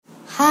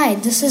Hi,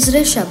 this is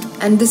Rishabh.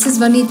 And this is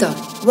Vanita.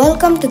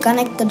 Welcome to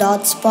Connect the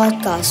Dots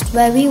podcast,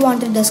 where we want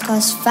to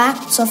discuss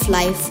facts of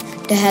life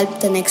to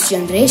help the next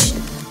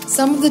generation.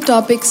 Some of the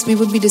topics we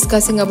would be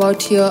discussing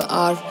about here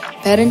are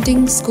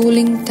parenting,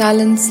 schooling,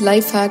 talents,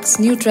 life hacks,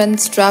 new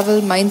trends,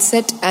 travel,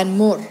 mindset, and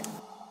more.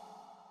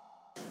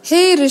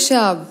 Hey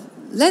Rishabh,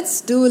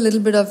 let's do a little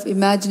bit of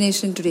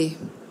imagination today.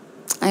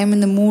 I am in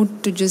the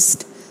mood to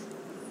just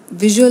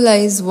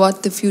visualize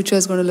what the future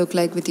is going to look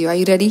like with you. Are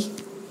you ready?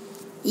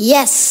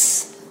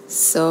 Yes.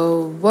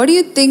 So, what do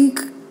you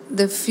think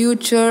the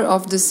future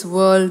of this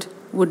world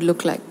would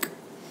look like?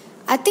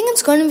 I think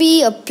it's going to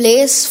be a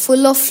place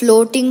full of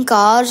floating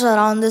cars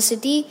around the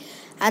city,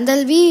 and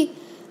there'll be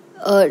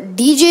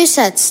DJ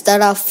sets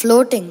that are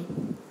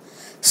floating.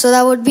 So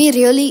that would be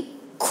really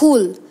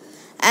cool.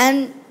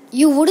 And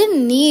you wouldn't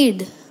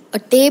need a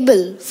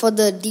table for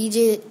the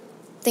DJ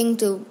thing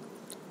to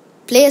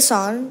place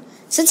on.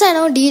 Since I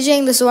know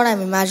DJing, this is what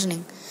I'm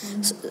imagining.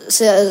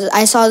 So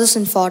I saw this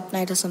in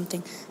Fortnite or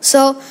something.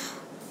 So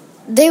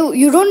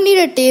you don't need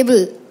a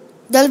table.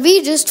 There'll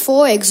be just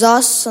 4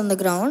 exhausts on the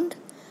ground,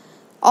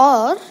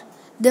 or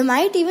there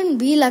might even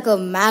be like a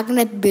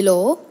magnet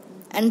below,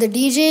 and the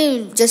DJ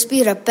will just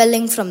be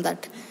repelling from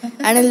that,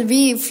 and it'll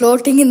be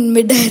floating in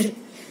midair.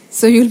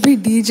 So you'll be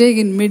DJing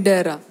in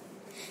mid-air?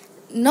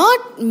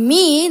 Not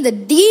me. The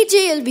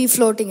DJ will be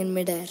floating in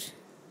midair.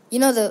 You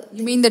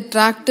mean the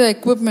tractor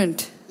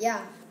equipment?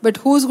 Yeah. But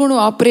who's going to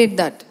operate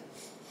that?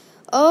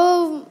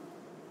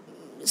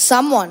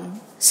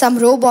 Some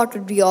robot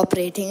would be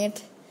operating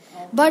it.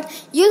 But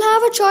you'll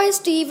have a choice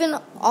to even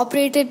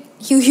operate it.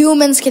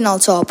 Humans can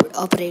also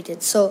operate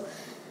it. So,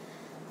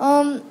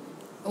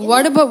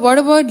 what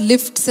about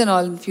lifts and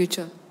all in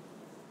future?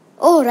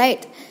 Oh,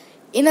 right.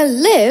 In a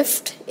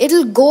lift,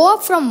 it'll go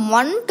up from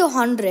 1 to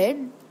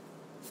 100.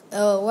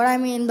 What I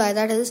mean by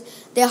that is,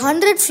 there are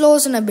 100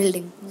 floors in a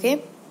building,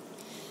 okay?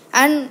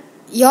 And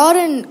you're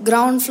in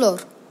ground floor.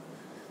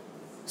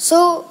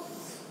 So,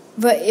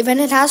 when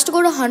it has to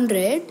go to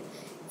 100,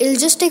 it'll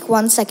just take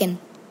 1 second.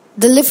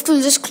 The lift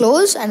will just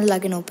close and it'll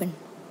again open.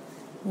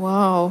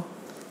 Wow,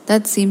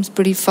 that seems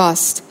pretty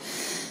fast.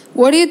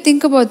 What do you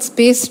think about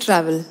space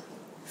travel?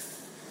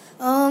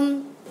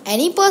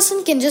 Any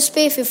person can just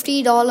pay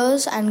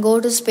 $50 and go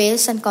to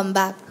space and come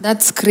back.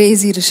 That's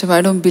crazy, Rishabh.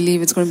 I don't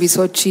believe it's going to be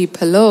so cheap.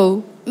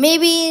 Hello?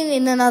 Maybe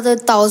in another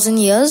 1,000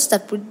 years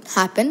that would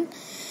happen.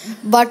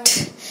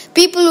 But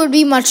people would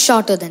be much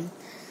shorter then.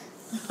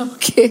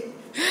 Okay.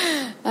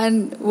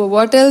 And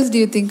what else do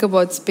you think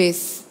about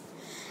space?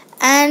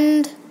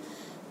 And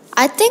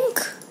I think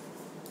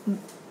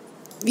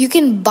you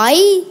can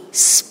buy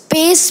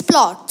space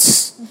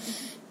plots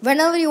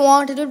whenever you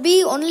want. It would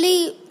be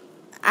only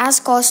as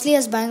costly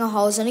as buying a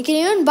house. And you can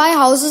even buy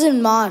houses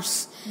in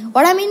Mars.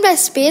 What I mean by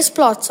space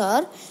plots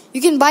are,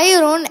 you can buy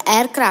your own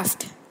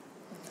aircraft.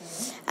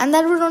 And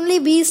that would only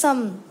be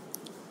some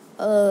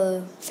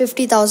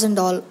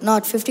 $50,000.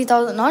 Not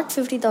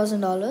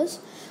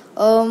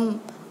 $50,000.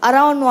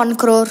 Around 1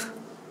 crore.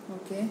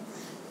 Okay.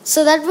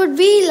 So that would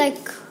be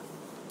like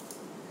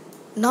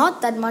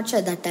not that much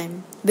at that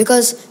time,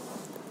 because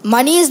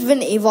money has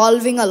been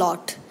evolving a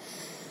lot.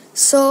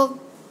 So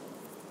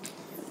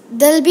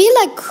there'll be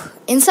like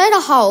inside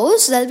a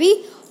house, there'll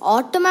be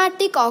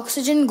automatic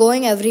oxygen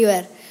going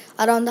everywhere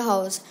around the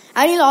house.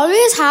 And you'll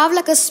always have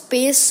like a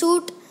space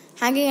suit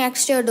hanging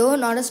next to your door,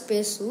 not a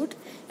space suit.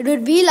 It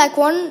would be like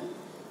one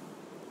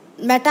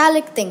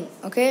metallic thing,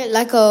 okay,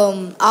 like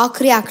an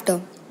arc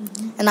reactor.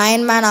 An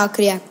Iron Man arc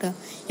reactor.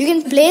 You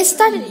can place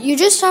that, you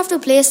just have to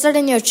place that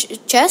in your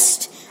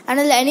chest, and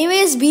it'll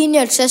anyways be in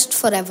your chest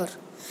forever.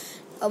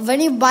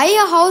 When you buy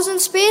a house in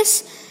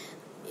space,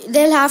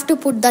 they'll have to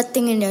put that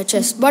thing in your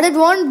chest. But it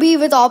won't be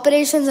with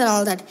operations and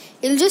all that.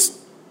 It'll just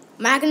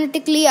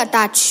magnetically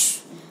attach.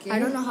 Okay. I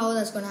don't know how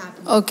that's going to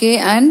happen. Okay,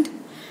 and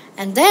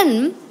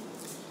then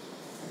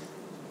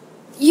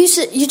you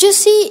just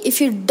see,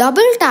 if you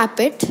double tap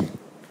it,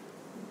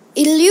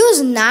 it'll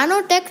use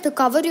nanotech to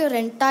cover your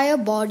entire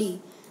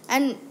body,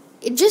 and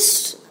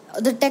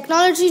the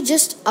technology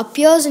just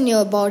appears in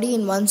your body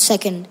in 1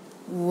 second.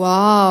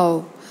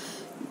 Wow.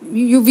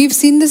 We've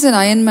seen this in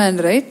Iron Man,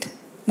 right?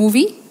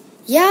 Movie?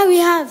 Yeah, we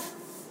have.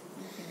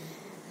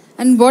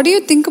 And what do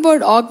you think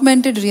about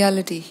augmented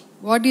reality?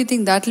 What do you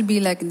think that will be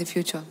like in the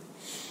future?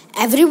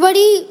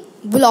 Everybody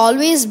will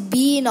always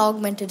be in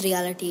augmented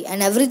reality,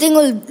 and everything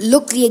will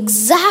look the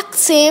exact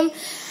same.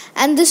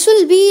 And this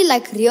will be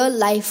like real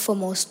life for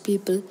most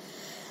people.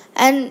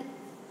 And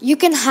you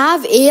can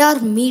have AR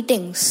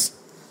meetings.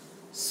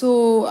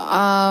 So,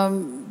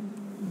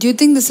 do you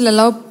think this will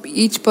allow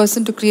each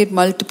person to create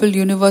multiple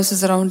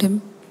universes around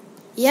him?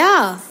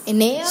 Yeah,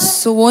 in AR.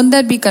 So won't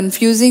that be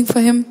confusing for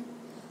him?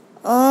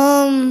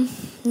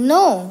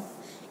 No.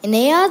 In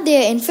AR,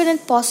 there are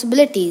infinite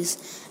possibilities.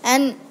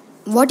 And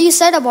what you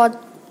said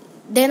about,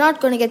 they're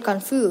not going to get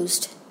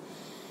confused.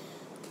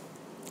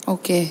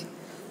 Okay.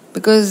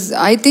 Because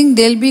I think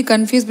they'll be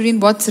confused between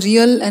what's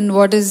real and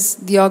what is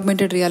the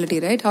augmented reality,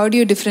 right? How do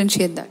you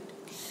differentiate that?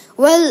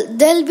 Well,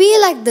 there'll be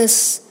like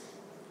this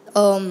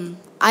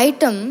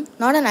item,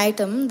 not an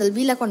item, there'll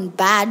be like one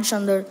badge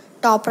on the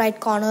top right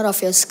corner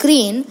of your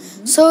screen.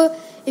 So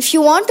if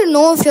you want to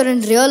know if you're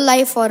in real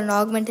life or in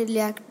augmented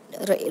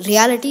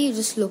reality, you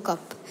just look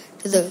up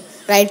to the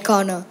right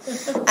corner.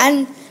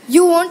 And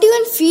you won't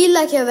even feel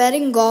like you're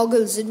wearing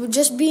goggles. It would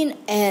just be in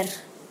air.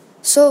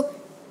 So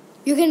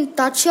you can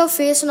touch your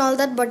face and all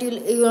that, but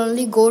you'll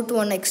only go to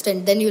one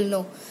extent. Then you'll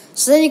know.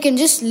 So then you can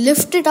just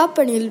lift it up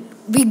and you'll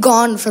be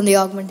gone from the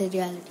augmented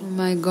reality. Oh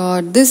my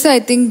God. This,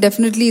 I think,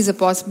 definitely is a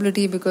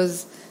possibility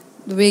because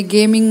the way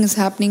gaming is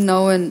happening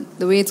now and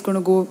the way it's going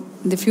to go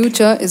in the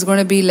future is going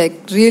to be like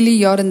really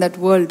you're in that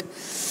world.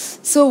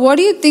 So what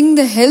do you think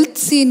the health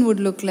scene would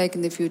look like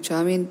in the future?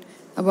 I mean,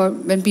 about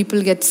when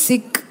people get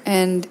sick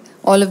and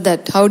all of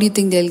that, how do you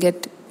think they'll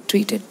get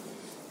treated?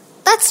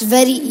 That's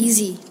very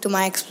easy to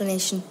my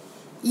explanation.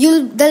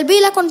 There'll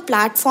be like one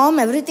platform,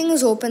 everything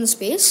is open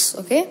space,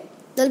 okay?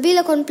 There'll be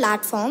like one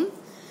platform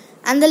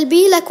and there'll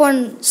be like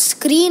one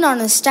screen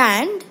on a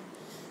stand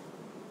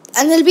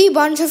and there'll be a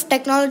bunch of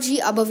technology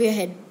above your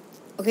head,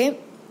 okay?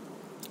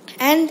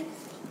 And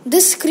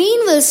this screen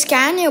will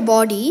scan your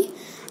body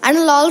and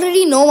it'll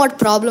already know what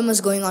problem is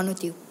going on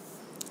with you.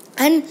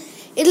 And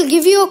it'll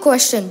give you a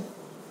question,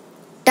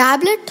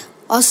 tablet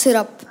or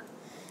syrup?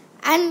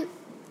 And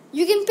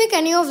you can pick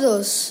any of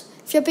those.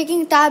 If you're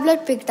picking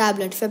tablet, pick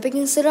tablet. If you're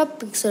picking syrup,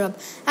 pick syrup.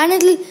 And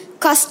it'll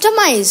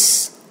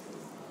customize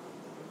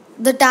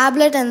the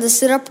tablet and the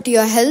syrup to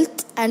your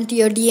health and to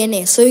your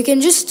DNA. So you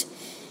can just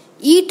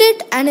eat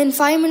it and in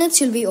 5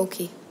 minutes you'll be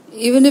okay.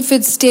 Even if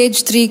it's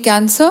stage 3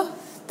 cancer?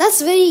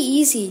 That's very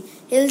easy.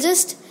 It'll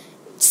just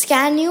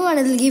scan you and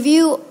it'll give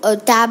you a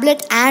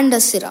tablet and a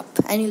syrup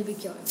and you'll be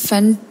cured.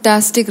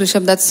 Fantastic,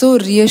 Rishabh. That's so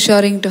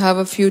reassuring to have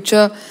a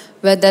future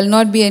where there'll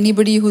not be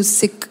anybody who's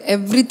sick.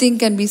 Everything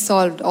can be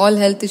solved. All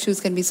health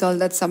issues can be solved.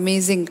 That's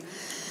amazing.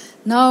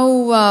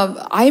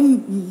 Now,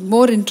 I'm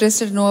more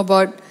interested to know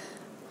about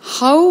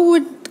how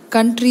would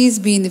countries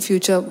be in the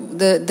future?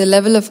 The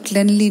level of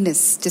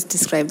cleanliness. Just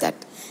describe that.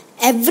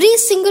 Every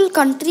single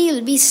country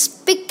will be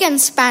spick and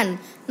span.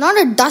 Not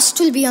a dust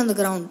will be on the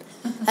ground.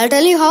 I'll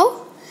tell you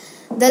how.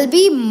 There'll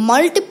be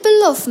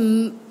multiple of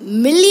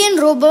million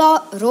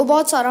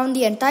robots around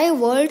the entire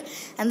world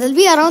and there'll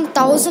be around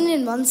 1,000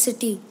 in one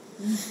city.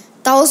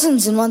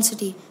 Thousands in one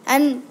city.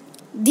 And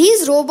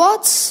these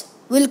robots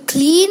will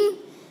clean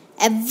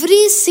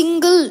every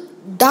single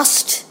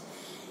dust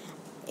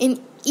in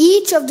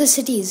each of the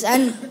cities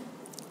and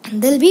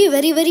they'll be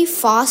very, very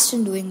fast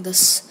in doing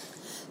this.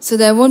 So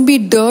there won't be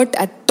dirt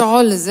at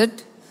all, is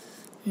it?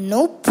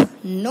 Nope,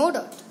 no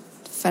dirt.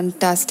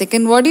 Fantastic.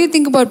 And what do you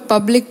think about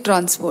public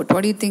transport?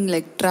 What do you think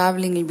like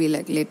traveling will be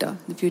like later in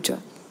the future?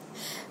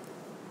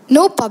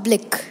 No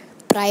public,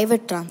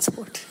 private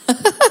transport.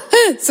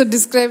 So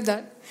describe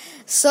that.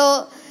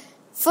 So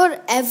for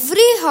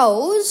every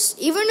house,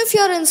 even if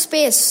you're in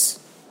space,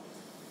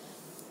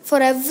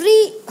 for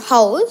every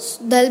house,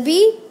 there'll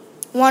be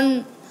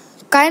one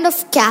kind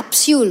of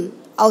capsule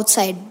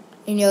outside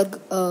in your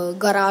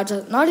garage.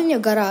 Not in your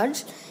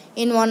garage,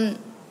 in one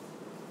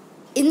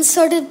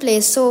inserted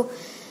place. So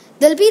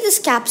there'll be this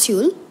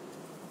capsule.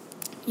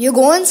 You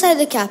go inside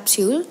the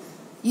capsule.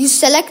 You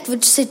select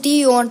which city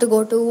you want to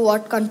go to,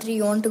 what country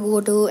you want to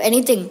go to,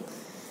 anything.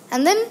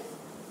 And then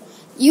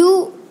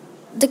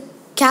the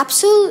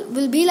capsule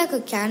will be like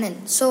a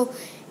cannon. So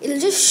it'll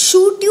just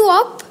shoot you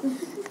up.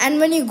 And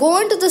when you go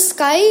into the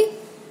sky,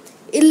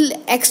 it'll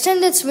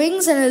extend its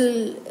wings and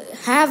it'll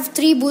have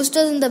 3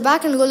 boosters in the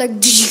back and go like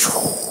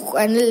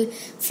and it'll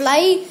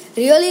fly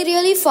really,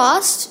 really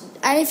fast.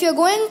 And if you're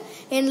going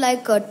in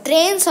like a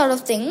train sort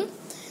of thing,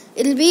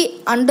 it'll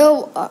be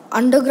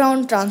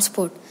underground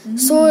transport.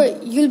 So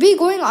you'll be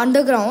going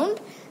underground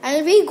and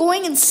you'll be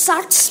going in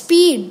such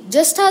speed,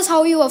 just as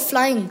how you are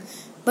flying,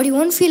 but you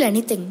won't feel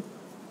anything.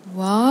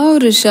 Wow,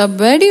 Rishabh,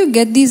 where do you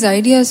get these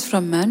ideas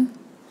from, man?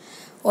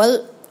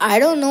 Well, I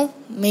don't know.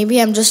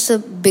 Maybe I'm just a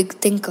big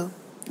thinker.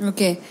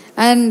 Okay,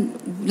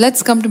 and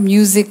let's come to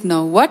music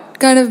now. What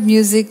kind of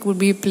music would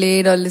be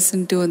played or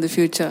listened to in the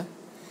future?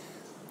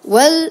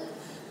 Well,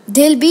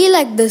 they'll be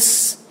like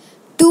this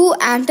 2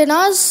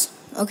 antennas,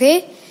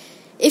 okay?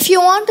 If you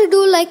want to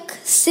do like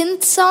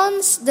synth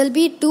sounds, there'll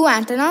be 2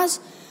 antennas,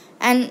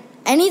 and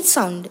any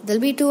sound,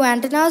 there'll be 2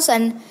 antennas,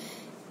 and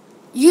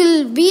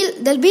there'll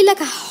be like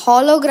a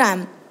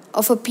hologram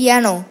of a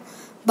piano,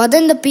 but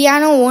then the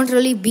piano won't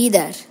really be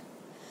there.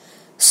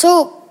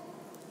 So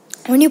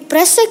when you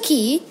press a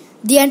key,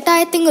 the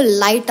entire thing will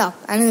light up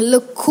and it'll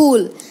look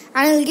cool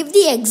and it'll give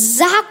the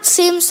exact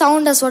same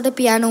sound as what a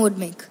piano would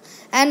make.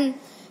 And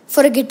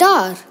for a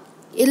guitar,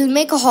 it'll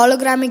make a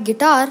hologramic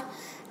guitar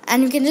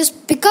and you can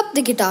just pick up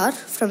the guitar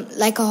from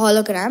like a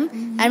hologram,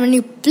 and when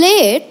you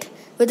play it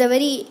with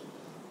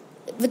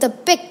a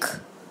pick,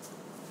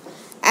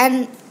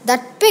 and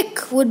that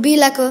pick would be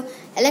like a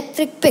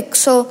electric pick.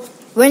 So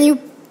when you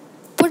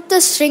put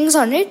the strings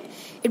on it,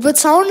 it would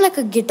sound like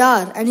a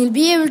guitar and you'll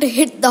be able to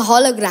hit the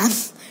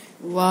hologram.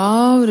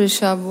 Wow,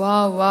 Rishabh.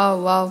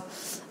 Wow.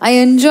 I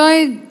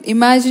enjoyed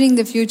imagining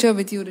the future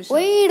with you, Rishabh.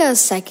 Wait a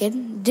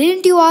second.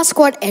 Didn't you ask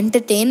what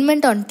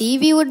entertainment on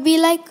TV would be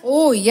like?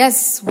 Oh,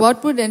 yes.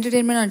 What would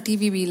entertainment on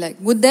TV be like?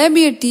 Would there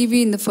be a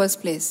TV in the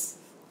first place?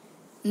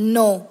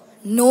 No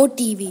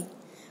TV.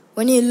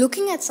 When you're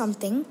looking at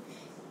something,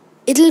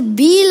 it'll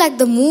be like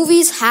the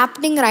movie's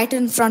happening right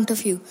in front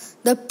of you.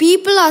 The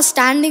people are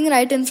standing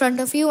right in front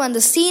of you and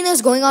the scene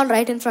is going on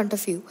right in front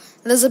of you.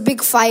 There's a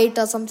big fight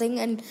or something,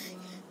 and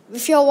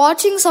if you're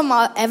watching some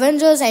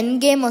Avengers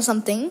Endgame or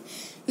something,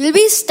 you'll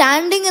be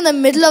standing in the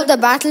middle of the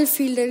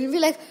battlefield and you'll be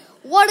like,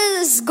 what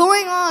is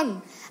going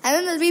on? And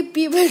then there'll be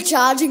people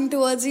charging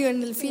towards you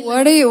and you'll feel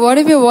What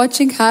if you're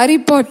watching Harry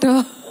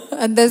Potter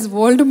and there's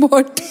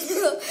Voldemort?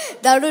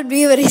 that would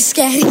be very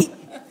scary.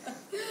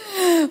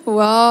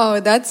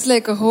 Wow, that's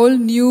like a whole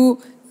new,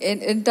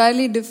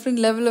 entirely different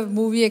level of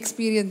movie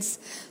experience.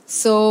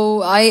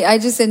 So I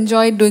just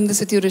enjoyed doing this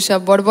with you,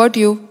 Rishabh. What about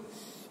you?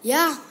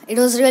 Yeah, it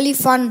was really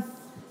fun.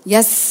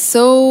 Yes,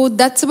 so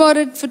that's about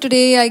it for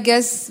today. I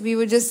guess we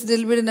were just a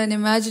little bit in an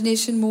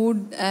imagination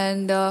mood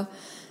and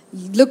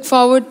look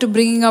forward to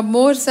bringing up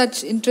more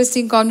such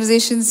interesting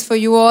conversations for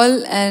you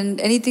all.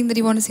 And anything that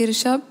you want to say,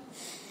 Rishabh?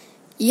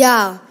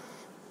 Yeah,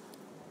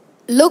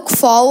 look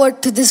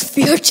forward to this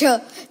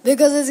future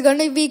because it's going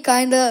to be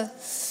kind of,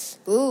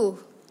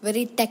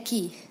 very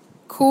techy.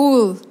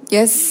 Cool.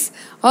 Yes.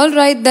 All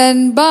right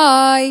then.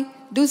 Bye.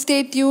 Do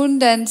stay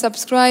tuned and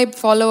subscribe.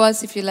 Follow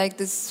us if you like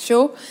this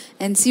show.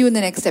 And see you in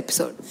the next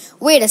episode.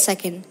 Wait a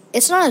second.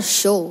 It's not a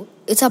show.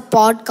 It's a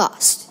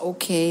podcast.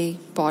 Okay.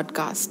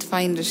 Podcast.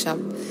 Fine,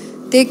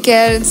 Rishabh. Take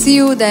care and see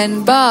you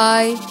then.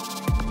 Bye.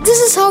 This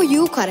is how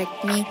you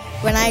correct me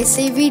when I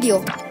say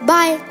video.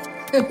 Bye.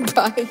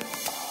 Bye.